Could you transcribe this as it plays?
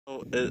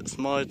now it's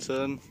my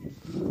turn.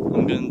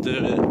 I'm going to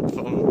do it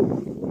from...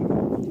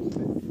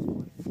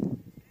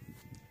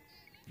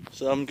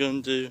 So I'm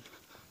going to do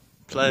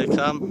player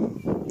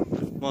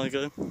cam. My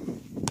go.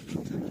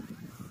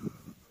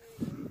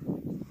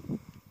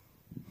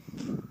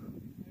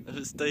 If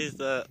it stays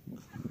there,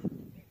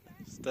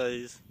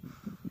 stays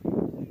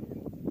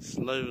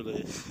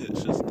slowly, it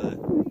should stay.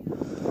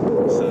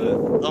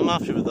 So I'm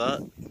happy with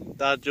that.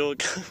 Dad, your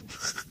go.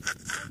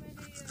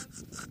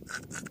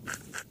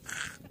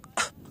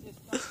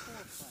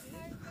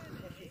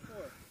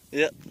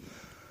 Yep.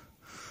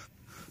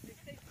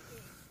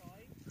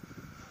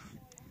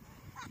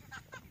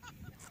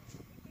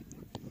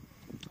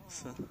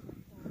 So,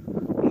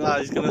 nah,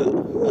 he's gonna.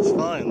 That's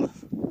fine.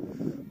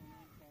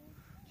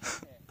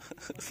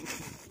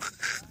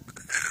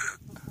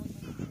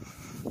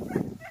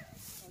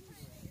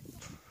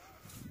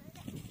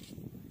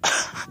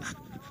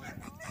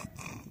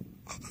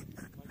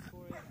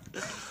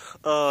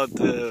 Oh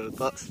dear,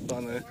 that's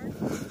funny.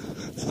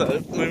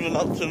 So, moving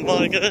up to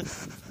my go.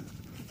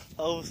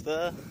 Holes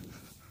there.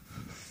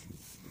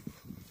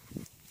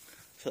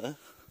 So.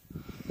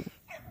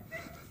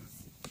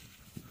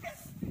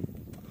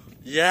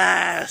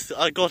 Yes!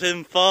 I got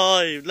him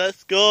 5!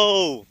 Let's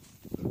go!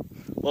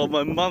 Well,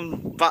 my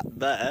mum back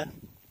there.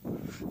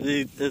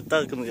 His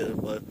dad's gonna get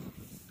him 5.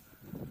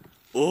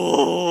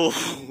 Oh!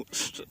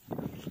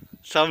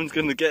 Shaman's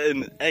gonna get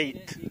in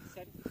 8.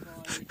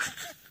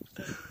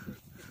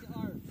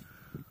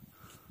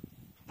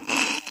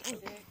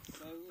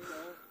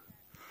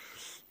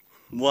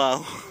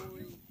 Wow.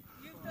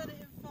 You've done it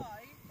in 5,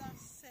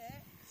 that's 6.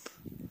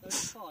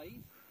 That's 5.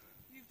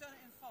 You've done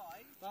it in 5.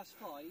 That's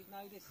 5,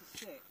 now this is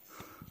 6.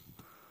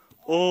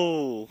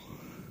 Oh.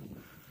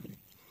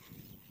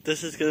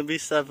 This is going to be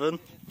 7.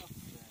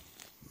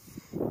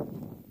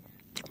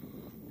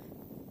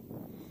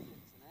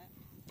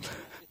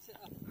 It's it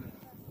up there.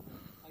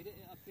 I did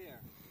it up here.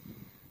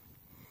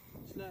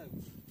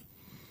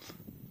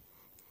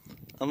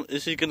 Slow.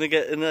 Is he going to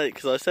get in 8?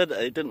 Because I said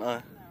 8, didn't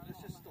I?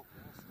 Let's just stop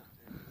it. I'll stop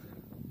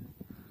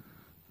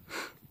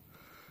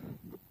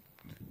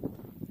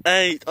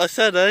it. 8. I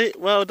said 8.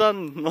 Well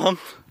done, Mum.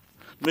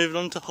 Moving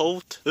on to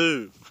hole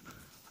 2.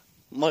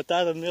 My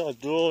dad and me are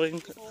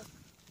drawing.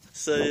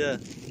 So yeah.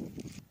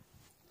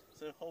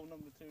 So hole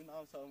number 2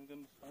 now. So I'm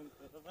going to try and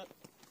get a bit.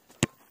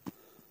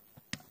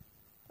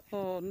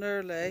 Oh,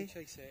 nearly.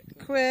 Chase it.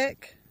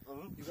 Quick.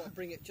 You've got to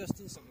bring it just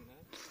in something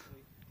now.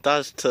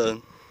 Dad's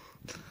turn.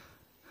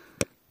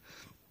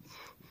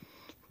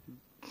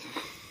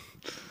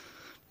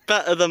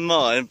 Better than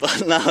mine,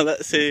 but now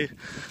let's see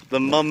the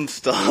mum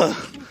style.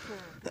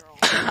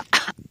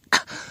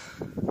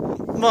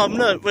 Mum,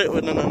 no,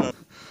 wait, no.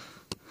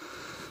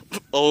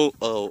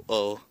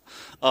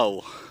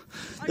 Oh.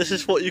 This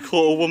is what you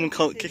call a woman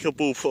can't kick a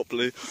ball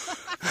properly.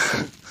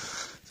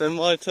 So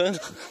my turn.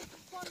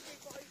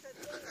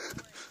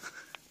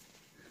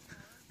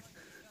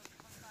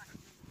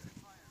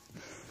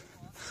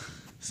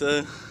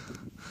 So,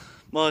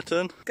 my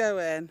turn. Go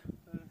in.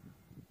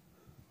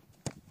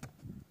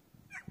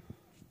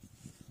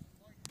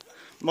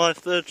 My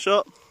third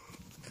shot.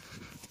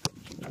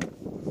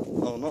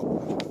 Oh, not.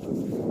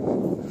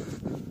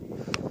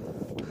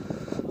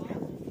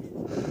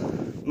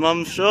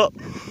 Mum's shot.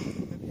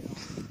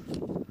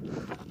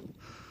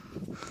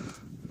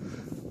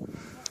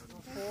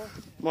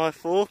 My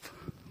fourth.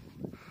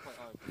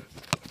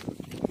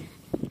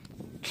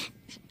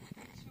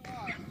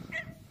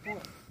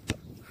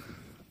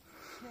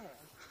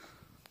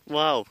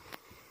 Wow.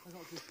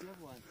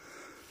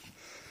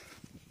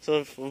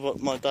 So for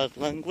my dad's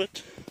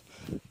language,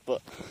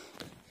 but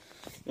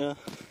yeah,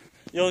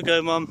 you'll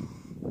go, Mum.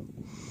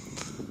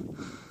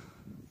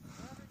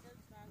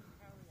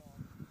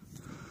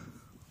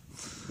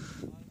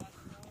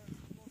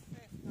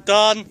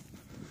 Done.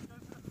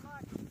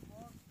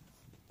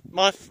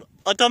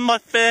 I done my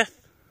 5th.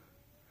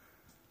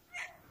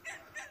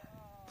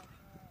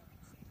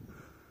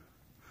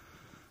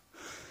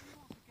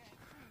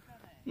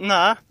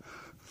 Nah.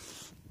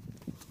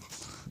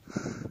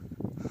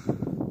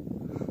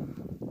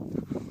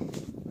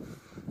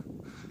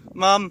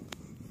 Mum.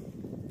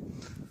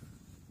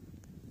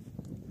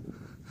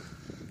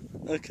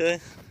 Okay.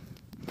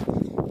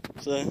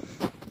 So.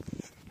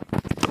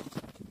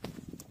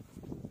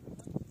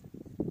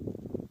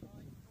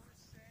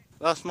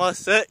 That's my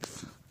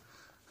 6th.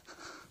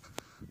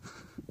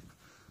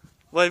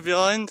 Way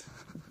behind.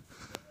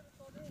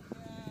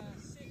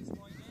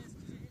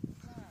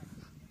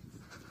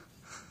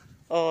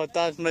 Oh,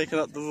 Dad's making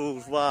up the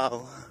rules.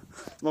 Wow.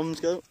 Mum's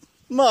going,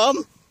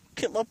 Mum,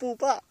 kick my ball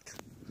back.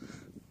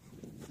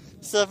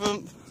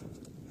 7th.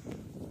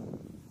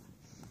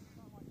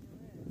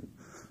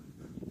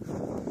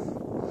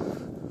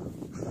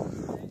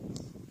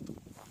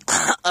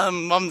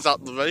 Mum's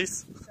up the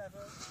race.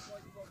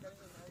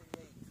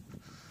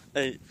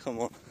 8, come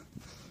on.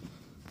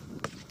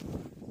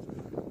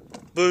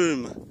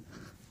 Boom.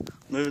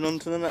 Moving on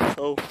to the next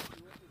hole.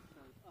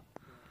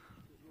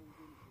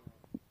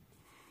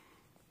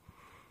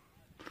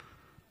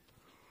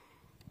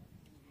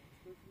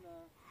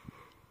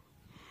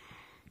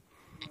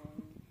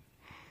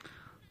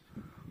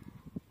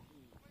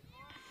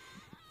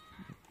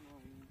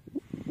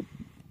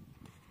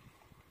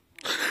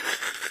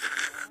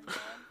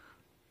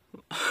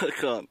 I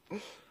can't.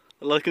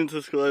 Like and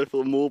subscribe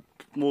for more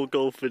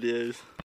golf videos.